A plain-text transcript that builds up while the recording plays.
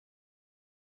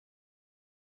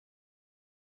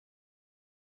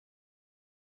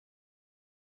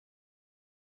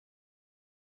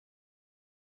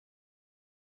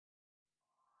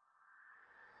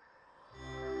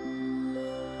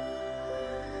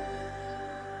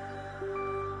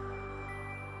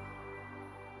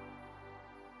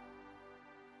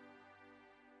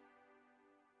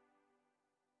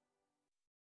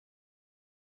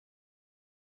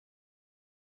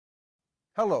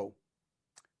Hello,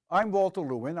 I'm Walter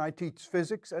Lewin. I teach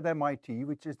physics at MIT,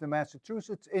 which is the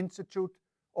Massachusetts Institute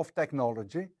of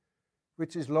Technology,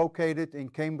 which is located in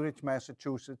Cambridge,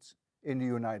 Massachusetts, in the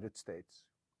United States.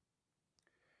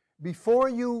 Before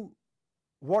you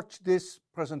watch this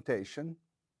presentation,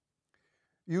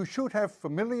 you should have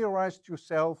familiarized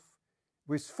yourself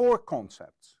with four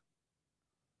concepts: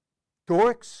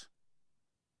 torques,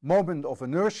 moment of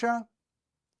inertia,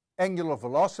 angular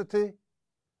velocity,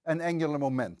 and angular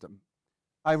momentum.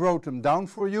 I wrote them down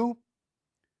for you.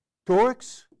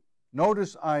 Torques,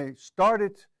 notice I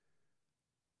started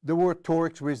the word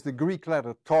torques with the Greek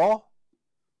letter tau.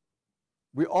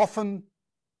 We often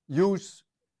use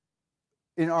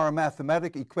in our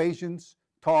mathematic equations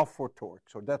tau for torque.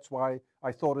 So that's why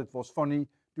I thought it was funny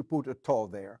to put a tau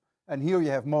there. And here you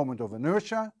have moment of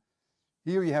inertia,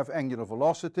 here you have angular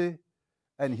velocity,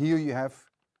 and here you have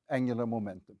angular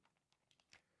momentum.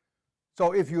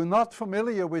 So if you're not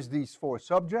familiar with these four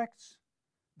subjects,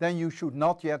 then you should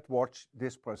not yet watch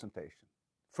this presentation.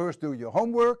 First do your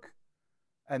homework,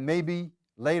 and maybe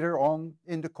later on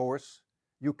in the course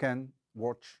you can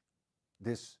watch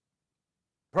this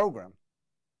program.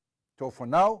 So for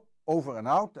now, over and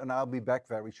out, and I'll be back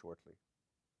very shortly.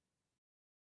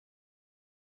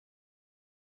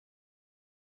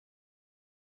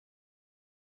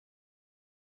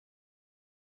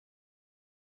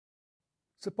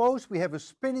 Suppose we have a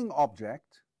spinning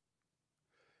object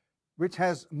which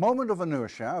has moment of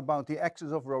inertia about the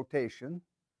axis of rotation,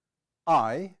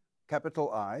 I,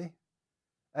 capital I,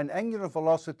 and angular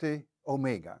velocity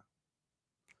omega.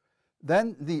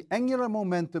 Then the angular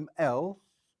momentum L,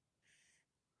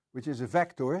 which is a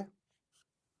vector,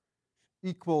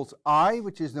 equals I,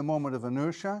 which is the moment of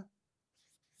inertia,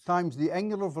 times the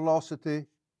angular velocity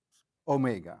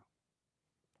omega.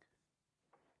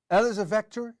 L is a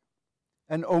vector,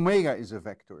 and omega is a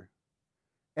vector.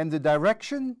 And the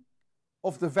direction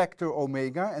of the vector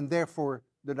omega, and therefore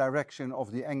the direction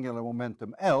of the angular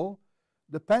momentum L,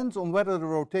 depends on whether the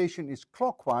rotation is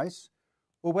clockwise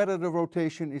or whether the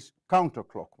rotation is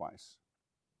counterclockwise.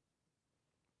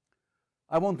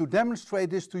 I want to demonstrate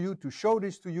this to you, to show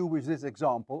this to you with this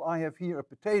example. I have here a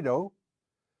potato,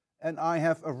 and I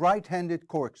have a right-handed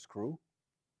corkscrew,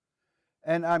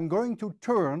 and I'm going to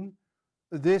turn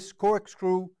this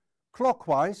corkscrew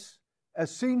clockwise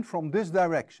as seen from this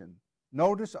direction.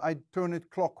 Notice I turn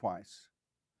it clockwise.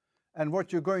 And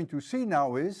what you're going to see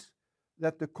now is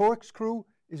that the corkscrew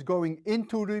is going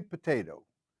into the potato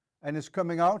and is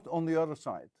coming out on the other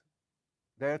side.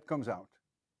 There it comes out.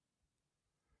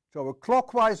 So a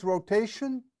clockwise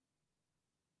rotation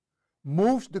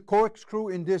moves the corkscrew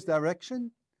in this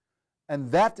direction, and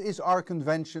that is our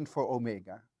convention for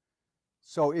omega.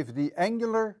 So if the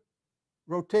angular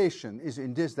rotation is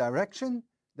in this direction,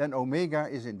 then omega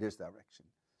is in this direction.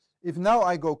 If now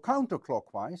I go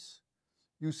counterclockwise,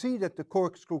 you see that the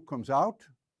corkscrew comes out,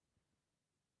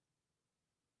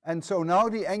 and so now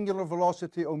the angular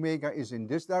velocity omega is in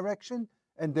this direction,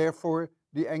 and therefore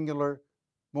the angular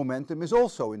momentum is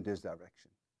also in this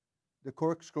direction. The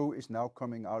corkscrew is now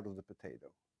coming out of the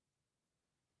potato.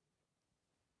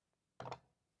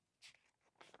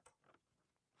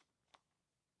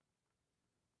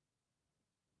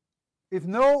 If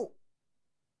no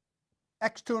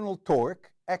external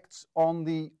torque acts on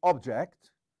the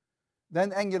object,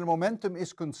 then angular momentum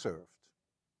is conserved.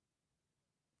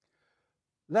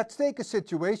 Let's take a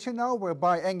situation now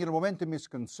whereby angular momentum is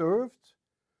conserved,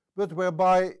 but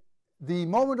whereby the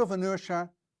moment of inertia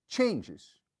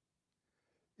changes.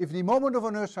 If the moment of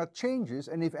inertia changes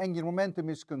and if angular momentum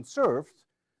is conserved,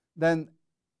 then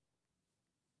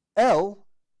L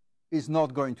is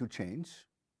not going to change.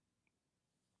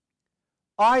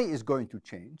 I is going to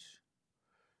change,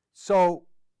 so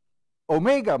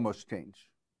omega must change.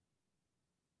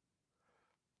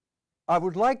 I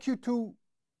would like you to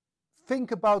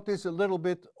think about this a little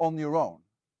bit on your own.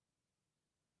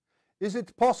 Is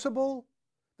it possible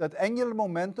that angular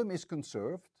momentum is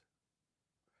conserved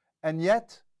and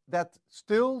yet that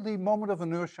still the moment of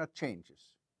inertia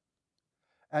changes?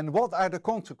 And what are the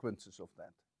consequences of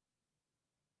that?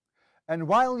 And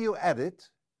while you're at it,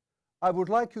 I would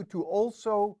like you to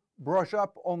also brush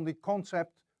up on the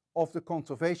concept of the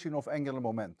conservation of angular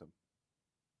momentum.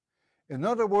 In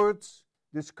other words,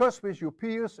 discuss with your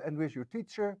peers and with your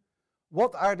teacher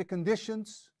what are the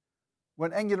conditions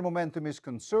when angular momentum is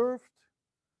conserved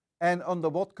and under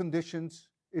what conditions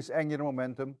is angular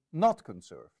momentum not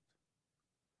conserved.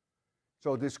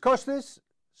 So discuss this,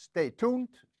 stay tuned,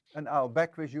 and I'll be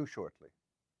back with you shortly.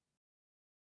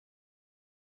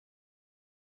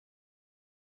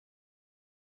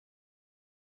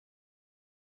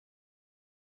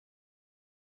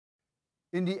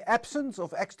 In the absence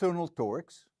of external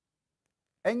torques,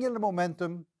 angular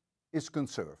momentum is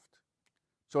conserved.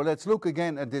 So let's look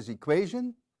again at this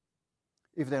equation.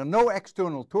 If there are no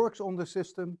external torques on the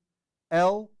system,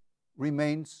 L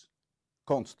remains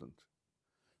constant.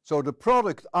 So the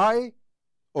product I,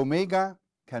 omega,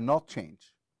 cannot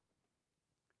change.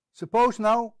 Suppose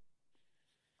now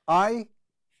I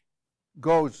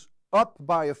goes up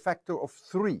by a factor of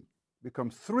 3,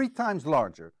 becomes 3 times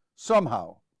larger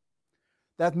somehow.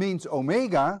 That means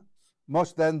omega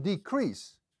must then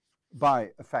decrease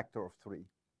by a factor of 3.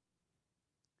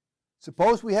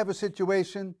 Suppose we have a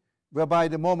situation whereby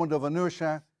the moment of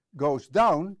inertia goes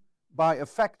down by a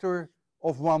factor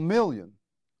of 1,000,000.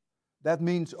 That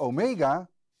means omega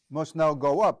must now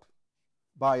go up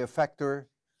by a factor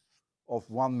of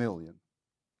 1,000,000.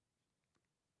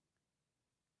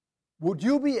 Would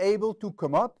you be able to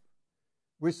come up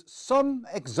with some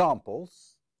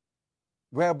examples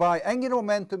whereby angular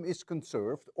momentum is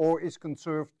conserved, or is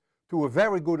conserved to a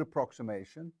very good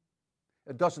approximation?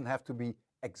 It doesn't have to be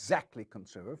exactly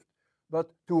conserved,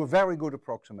 but to a very good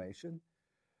approximation,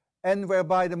 and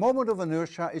whereby the moment of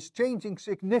inertia is changing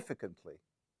significantly,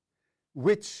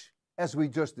 which, as we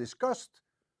just discussed,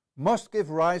 must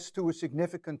give rise to a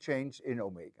significant change in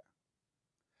omega.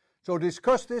 So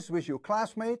discuss this with your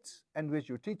classmates and with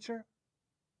your teacher,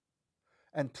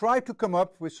 and try to come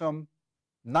up with some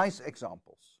nice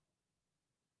examples.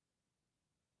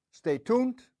 Stay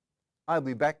tuned. I'll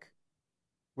be back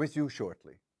with you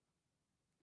shortly.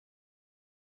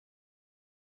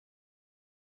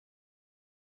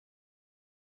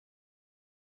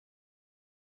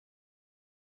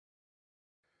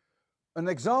 An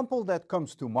example that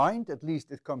comes to mind, at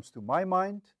least it comes to my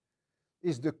mind,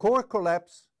 is the core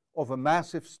collapse of a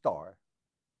massive star.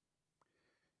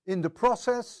 In the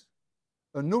process,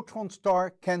 a neutron star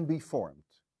can be formed.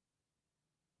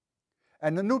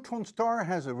 And a neutron star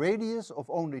has a radius of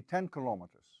only 10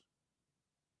 kilometers.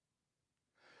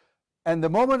 And the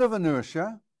moment of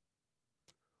inertia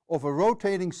of a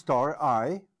rotating star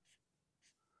I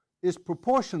is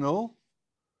proportional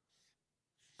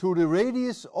to the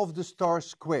radius of the star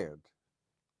squared.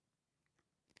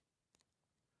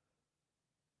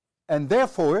 And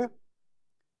therefore,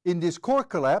 in this core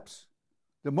collapse,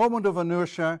 the moment of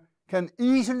inertia can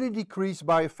easily decrease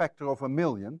by a factor of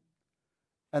 1,000,000,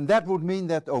 and that would mean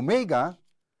that omega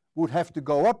would have to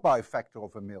go up by a factor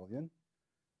of 1,000,000,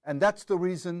 and that's the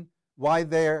reason why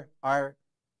there are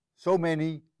so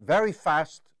many very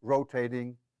fast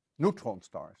rotating neutron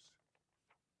stars.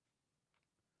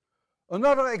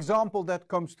 Another example that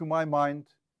comes to my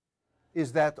mind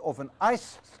is that of an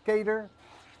ice skater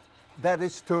that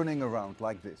is turning around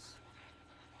like this.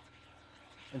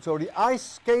 And so the ice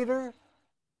skater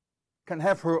can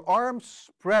have her arms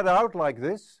spread out like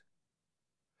this,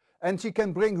 and she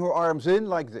can bring her arms in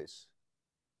like this.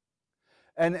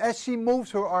 And as she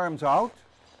moves her arms out,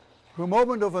 her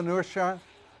moment of inertia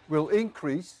will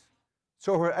increase,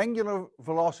 so her angular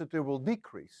velocity will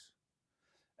decrease.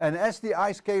 And as the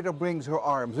ice skater brings her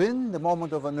arms in, the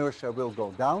moment of inertia will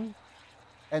go down,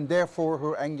 and therefore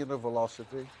her angular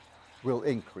velocity will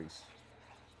increase.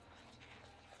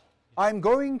 I'm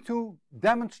going to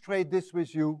demonstrate this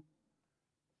with you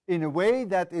in a way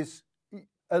that is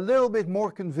a little bit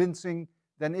more convincing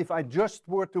than if I just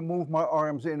were to move my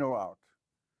arms in or out.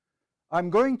 I'm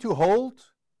going to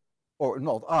hold, or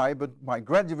not I, but my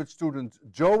graduate student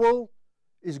Joel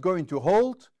is going to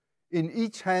hold in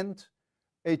each hand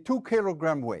a 2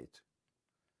 kilogram weight.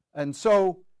 And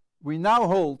so we now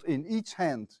hold in each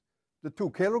hand the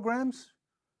 2 kilograms,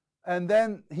 and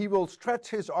then he will stretch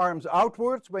his arms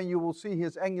outwards when you will see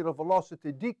his angular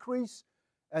velocity decrease,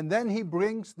 and then he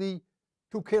brings the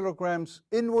 2 kilograms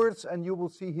inwards, and you will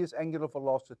see his angular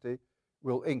velocity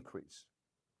will increase.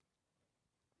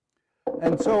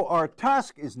 And so our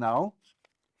task is now,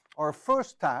 our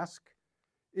first task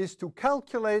is to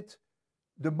calculate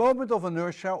the moment of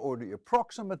inertia, or the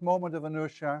approximate moment of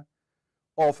inertia,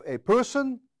 of a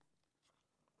person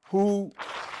who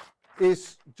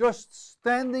is just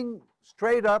standing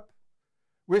straight up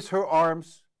with her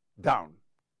arms down.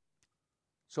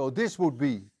 So this would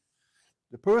be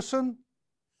the person,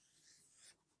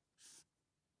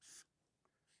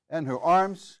 and her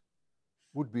arms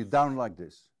would be down like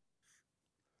this.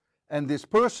 And this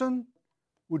person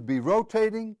would be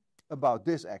rotating about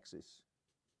this axis.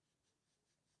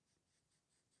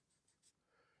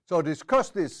 So discuss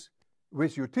this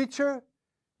with your teacher,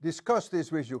 discuss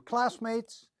this with your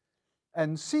classmates,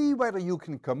 and see whether you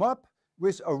can come up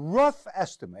with a rough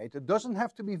estimate. It doesn't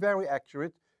have to be very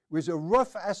accurate, with a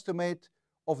rough estimate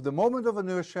of the moment of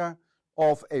inertia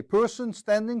of a person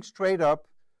standing straight up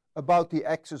about the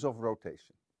axis of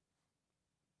rotation.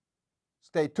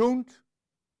 Stay tuned,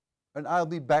 and I'll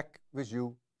be back with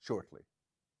you shortly.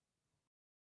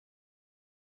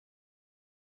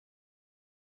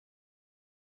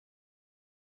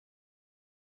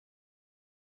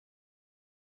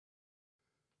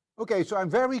 Okay, so I'm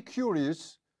very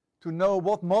curious to know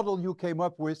what model you came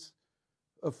up with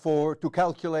to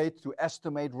calculate, to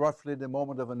estimate roughly the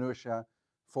moment of inertia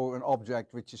for an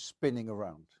object which is spinning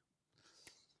around.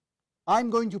 I'm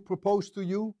going to propose to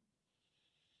you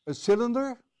a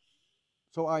cylinder,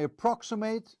 so I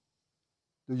approximate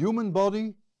the human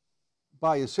body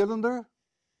by a cylinder,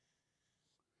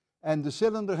 and the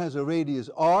cylinder has a radius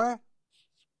r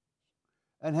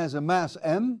and has a mass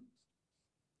m,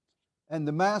 and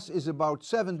the mass is about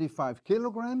 75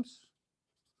 kilograms,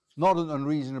 not an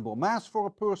unreasonable mass for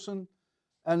a person,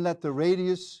 and let the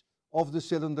radius of the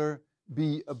cylinder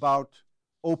be about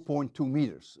 0.2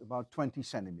 meters, about 20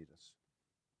 centimeters.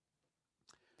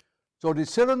 So the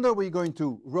cylinder we're going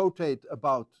to rotate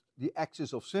about the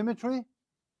axis of symmetry.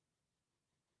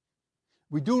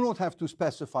 We do not have to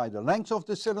specify the length of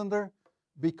the cylinder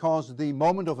because the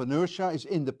moment of inertia is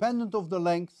independent of the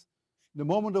length. The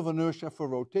moment of inertia for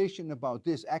rotation about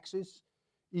this axis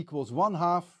equals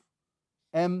 1/2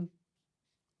 m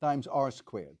times r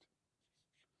squared.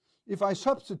 If I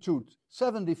substitute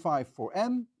 75 for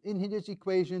m in this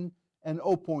equation and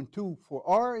 0.2 for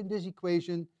r in this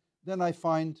equation, then I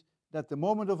find that the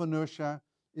moment of inertia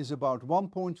is about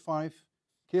 1.5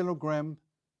 kilogram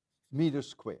meter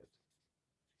squared.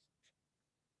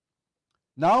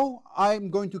 Now I'm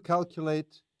going to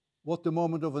calculate what the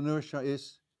moment of inertia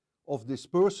is of this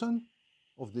person,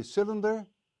 of this cylinder,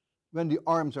 when the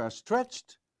arms are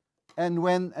stretched and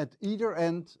when at either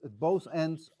end, at both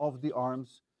ends of the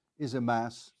arms, is a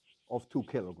mass of 2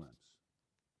 kilograms.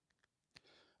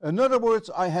 In other words,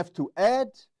 I have to add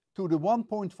to the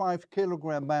 1.5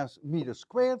 kilogram mass meter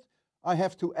squared, I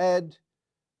have to add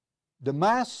the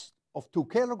mass of 2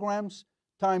 kilograms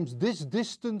times this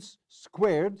distance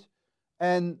squared,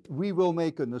 and we will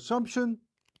make an assumption,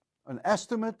 an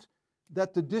estimate,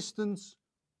 that the distance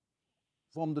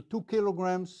from the 2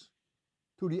 kilograms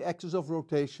to the axis of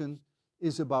rotation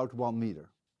is about 1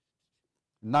 meter.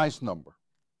 Nice number.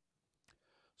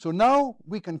 So now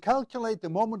we can calculate the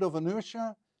moment of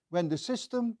inertia when the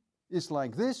system is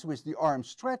like this, with the arm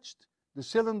stretched, the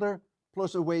cylinder,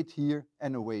 plus a weight here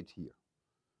and a weight here.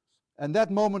 And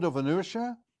that moment of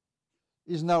inertia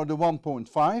is now the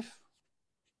 1.5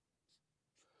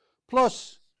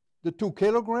 plus the 2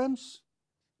 kilograms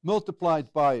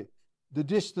multiplied by the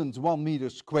distance 1 meter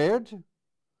squared.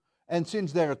 And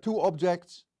since there are two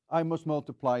objects, I must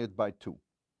multiply it by 2.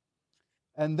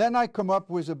 And then I come up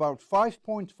with about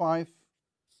 5.5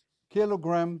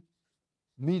 kilogram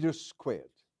meters squared.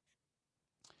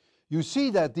 You see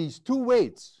that these two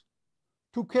weights,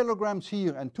 2 kilograms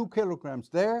here and 2 kilograms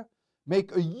there,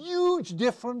 make a huge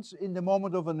difference in the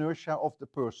moment of inertia of the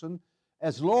person,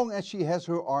 as long as she has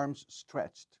her arms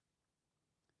stretched.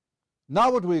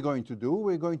 Now what we're going to do,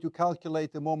 we're going to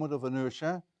calculate the moment of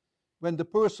inertia when the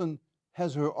person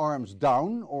has her arms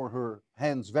down or her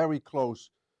hands very close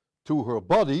to her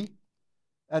body,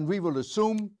 and we will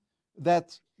assume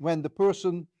that when the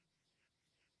person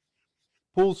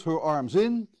pulls her arms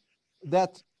in,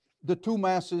 that the two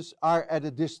masses are at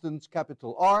a distance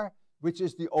capital R, which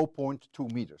is the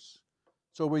 0.2 meters.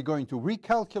 So we're going to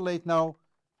recalculate now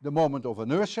the moment of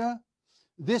inertia.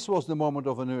 This was the moment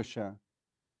of inertia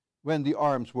when the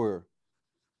arms were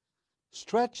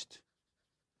stretched,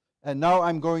 and now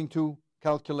I'm going to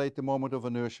calculate the moment of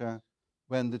inertia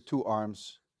when the two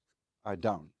arms are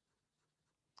down.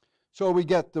 So we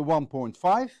get the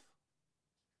 1.5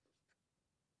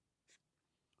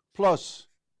 plus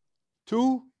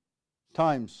 2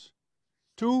 times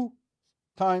 2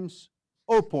 times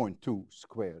 0.2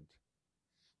 squared.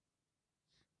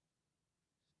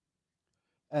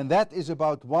 And that is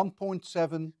about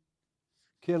 1.7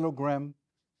 kilogram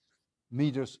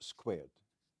meters squared.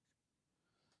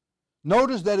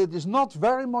 Notice that it is not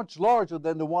very much larger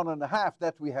than the 1.5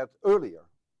 that we had earlier.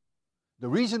 The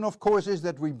reason, of course, is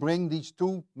that we bring these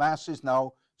two masses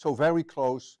now so very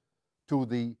close to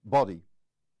the body.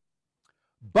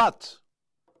 But,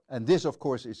 and this of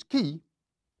course is key,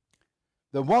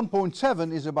 the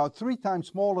 1.7 is about 3 times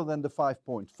smaller than the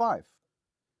 5.5.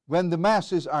 When the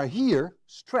masses are here,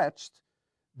 stretched,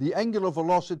 the angular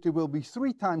velocity will be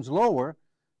 3 times lower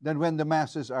than when the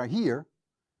masses are here,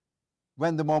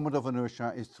 when the moment of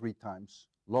inertia is 3 times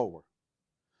lower.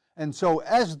 And so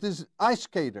as this ice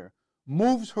skater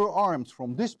moves her arms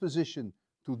from this position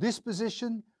to this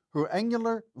position, her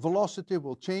angular velocity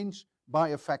will change by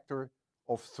a factor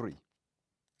of 3.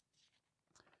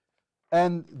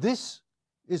 And this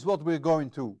is what we're going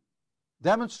to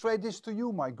demonstrate this to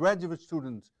you. My graduate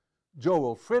student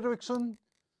Joel Frederickson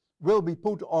will be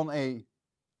put on a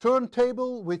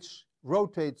turntable which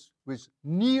rotates with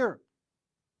near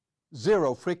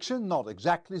zero friction, not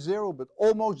exactly zero, but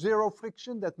almost zero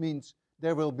friction. That means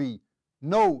there will be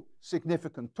no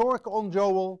significant torque on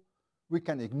Joel. We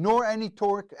can ignore any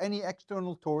torque, any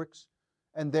external torques,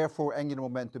 and therefore angular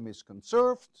momentum is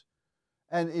conserved.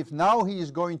 And if now he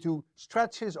is going to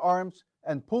stretch his arms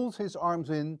and pulls his arms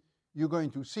in, you're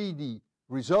going to see the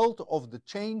result of the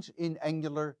change in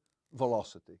angular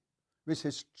velocity. With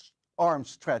his arms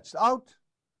stretched out,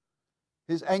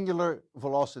 his angular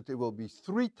velocity will be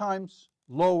 3 times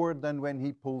lower than when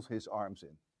he pulls his arms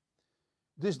in.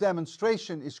 This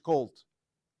demonstration is called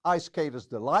Ice Skater's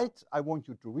Delight. I want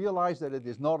you to realize that it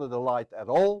is not a delight at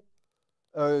all.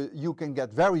 You can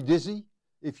get very dizzy.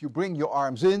 If you bring your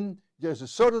arms in, there's a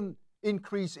sudden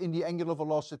increase in the angular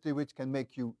velocity which can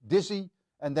make you dizzy,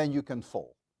 and then you can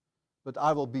fall. But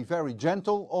I will be very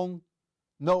gentle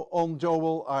on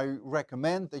Joel. I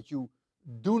recommend that you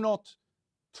do not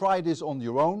try this on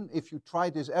your own. If you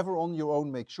try this ever on your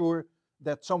own, make sure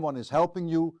that someone is helping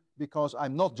you, because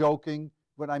I'm not joking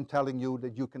when I'm telling you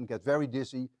that you can get very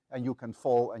dizzy and you can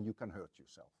fall and you can hurt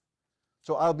yourself.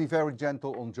 So I'll be very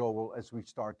gentle on Joel as we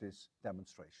start this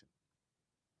demonstration.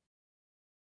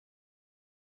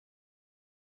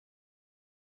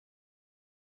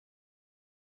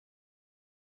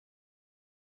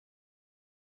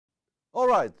 All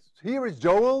right, here is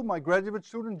Joel, my graduate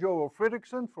student, Joel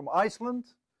Fredriksson from Iceland.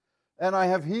 And I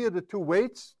have here the 2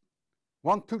 weights,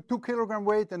 one 2 kilogram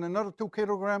weight and another 2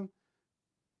 kilogram,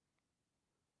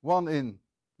 one in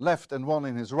left and one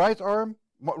in his right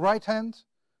hand.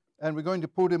 And we're going to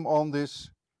put him on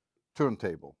this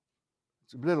turntable.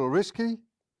 It's a little risky.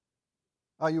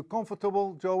 Are you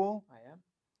comfortable, Joel? I am.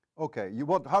 Okay,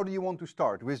 how do you want to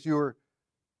start? With your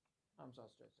arms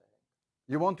outstretched, I think.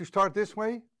 You want to start this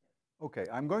way? Okay,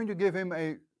 I'm going to give him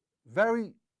a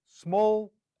very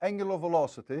small angular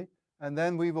velocity, and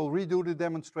then we will redo the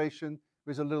demonstration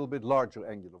with a little bit larger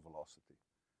angular velocity.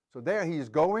 So there he is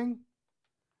going,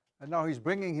 and now he's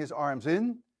bringing his arms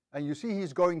in, and you see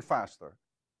he's going faster.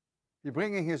 He's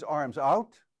bringing his arms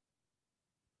out,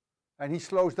 and he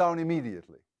slows down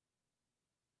immediately.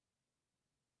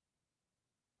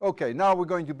 Okay, now we're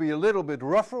going to be a little bit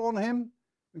rougher on him.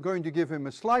 We're going to give him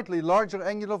a slightly larger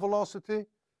angular velocity,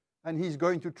 and he's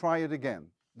going to try it again.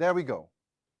 There we go.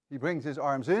 He brings his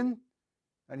arms in,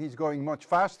 and he's going much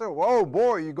faster. Whoa,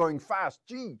 boy, you're going fast.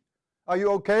 Gee, are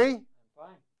you okay? I'm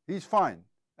fine. He's fine.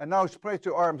 And now spread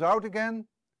your arms out again,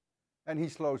 and he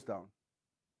slows down.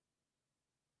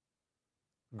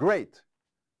 Great.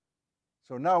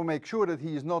 So now make sure that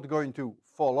he is not going to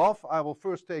fall off. I will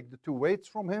first take the 2 weights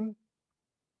from him,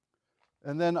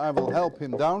 and then I will help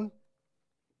him down.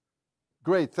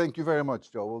 Great, thank you very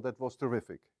much, Joel. That was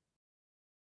terrific.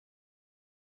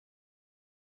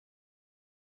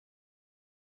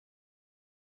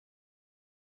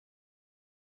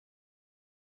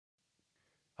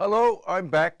 Hello, I'm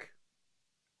back.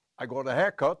 I got a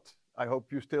haircut. I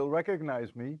hope you still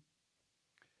recognize me.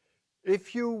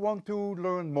 If you want to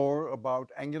learn more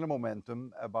about angular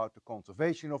momentum, about the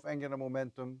conservation of angular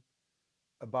momentum,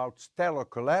 about stellar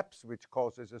collapse, which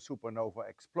causes a supernova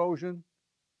explosion,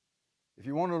 if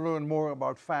you want to learn more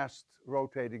about fast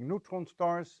rotating neutron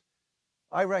stars,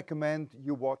 I recommend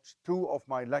you watch 2 of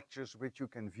my lectures which you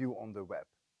can view on the web.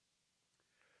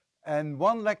 And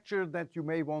one lecture that you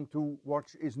may want to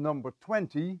watch is number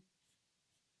 20,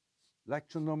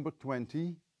 lecture number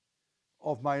 20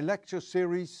 of my lecture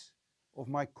series of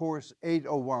my course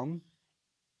 801.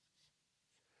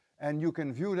 And you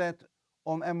can view that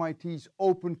on MIT's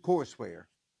open courseware,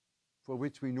 for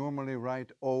which we normally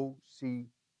write OCW.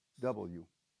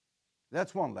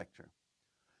 That's one lecture.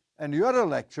 And the other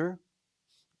lecture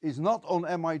is not on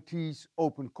MIT's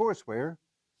open courseware,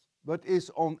 but is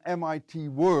on MIT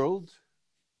World.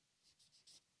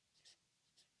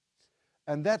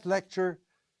 And that lecture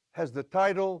has the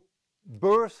title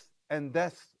Birth and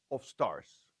Death of Stars.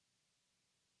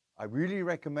 I really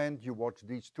recommend you watch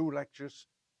these 2 lectures,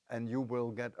 and you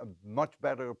will get a much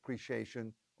better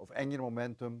appreciation of angular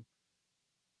momentum,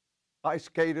 ice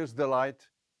skater's delight,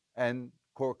 and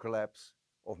core collapse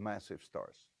of massive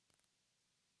stars.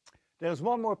 There's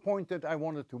one more point that I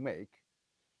wanted to make,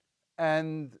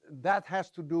 and that has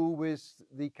to do with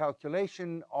the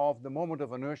calculation of the moment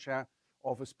of inertia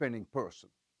of a spinning person.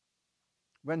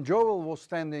 When Joel was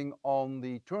standing on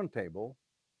the turntable,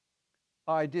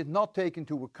 I did not take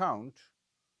into account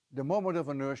the moment of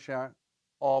inertia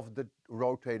of the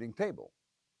rotating table.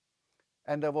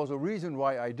 And there was a reason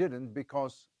why I didn't,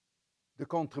 because the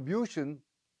contribution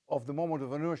of the moment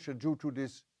of inertia due to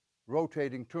this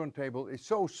rotating turntable is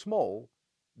so small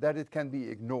that it can be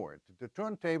ignored. The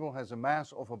turntable has a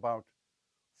mass of about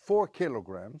 4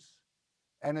 kilograms,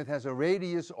 and it has a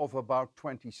radius of about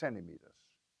 20 centimeters.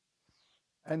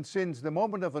 And since the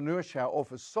moment of inertia of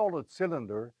a solid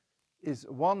cylinder is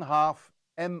 1/2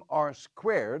 mr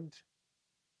squared,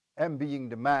 m being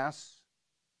the mass,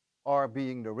 r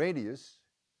being the radius,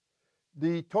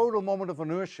 the total moment of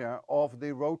inertia of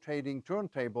the rotating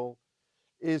turntable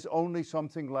is only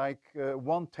something like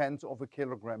 1/10 of a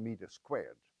kilogram meter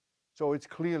squared. So it's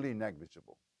clearly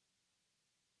negligible.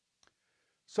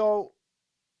 So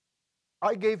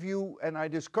I gave you and I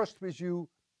discussed with you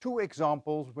 2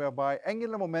 examples whereby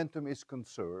angular momentum is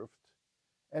conserved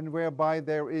and whereby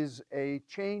there is a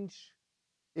change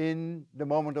in the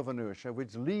moment of inertia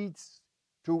which leads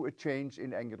to a change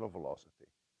in angular velocity.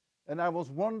 And I was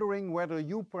wondering whether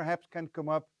you perhaps can come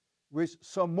up with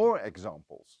some more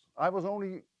examples. I was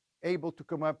only able to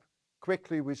come up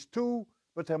quickly with 2,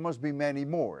 but there must be many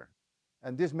more.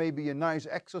 And this may be a nice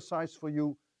exercise for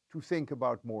you to think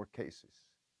about more cases.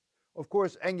 Of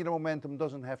course, angular momentum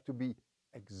doesn't have to be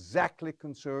exactly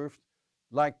conserved,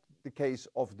 like the case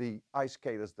of the ice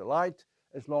skater's delight,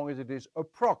 as long as it is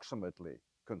approximately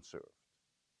conserved.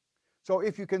 So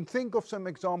if you can think of some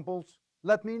examples,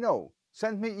 let me know.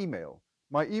 Send me email.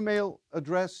 My email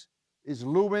address is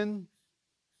Lewin,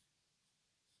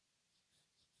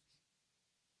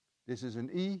 this is an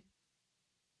E,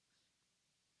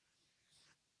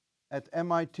 at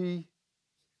MIT.edu.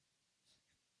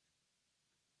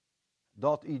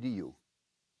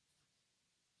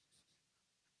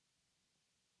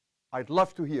 I'd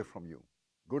love to hear from you.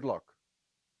 Good luck.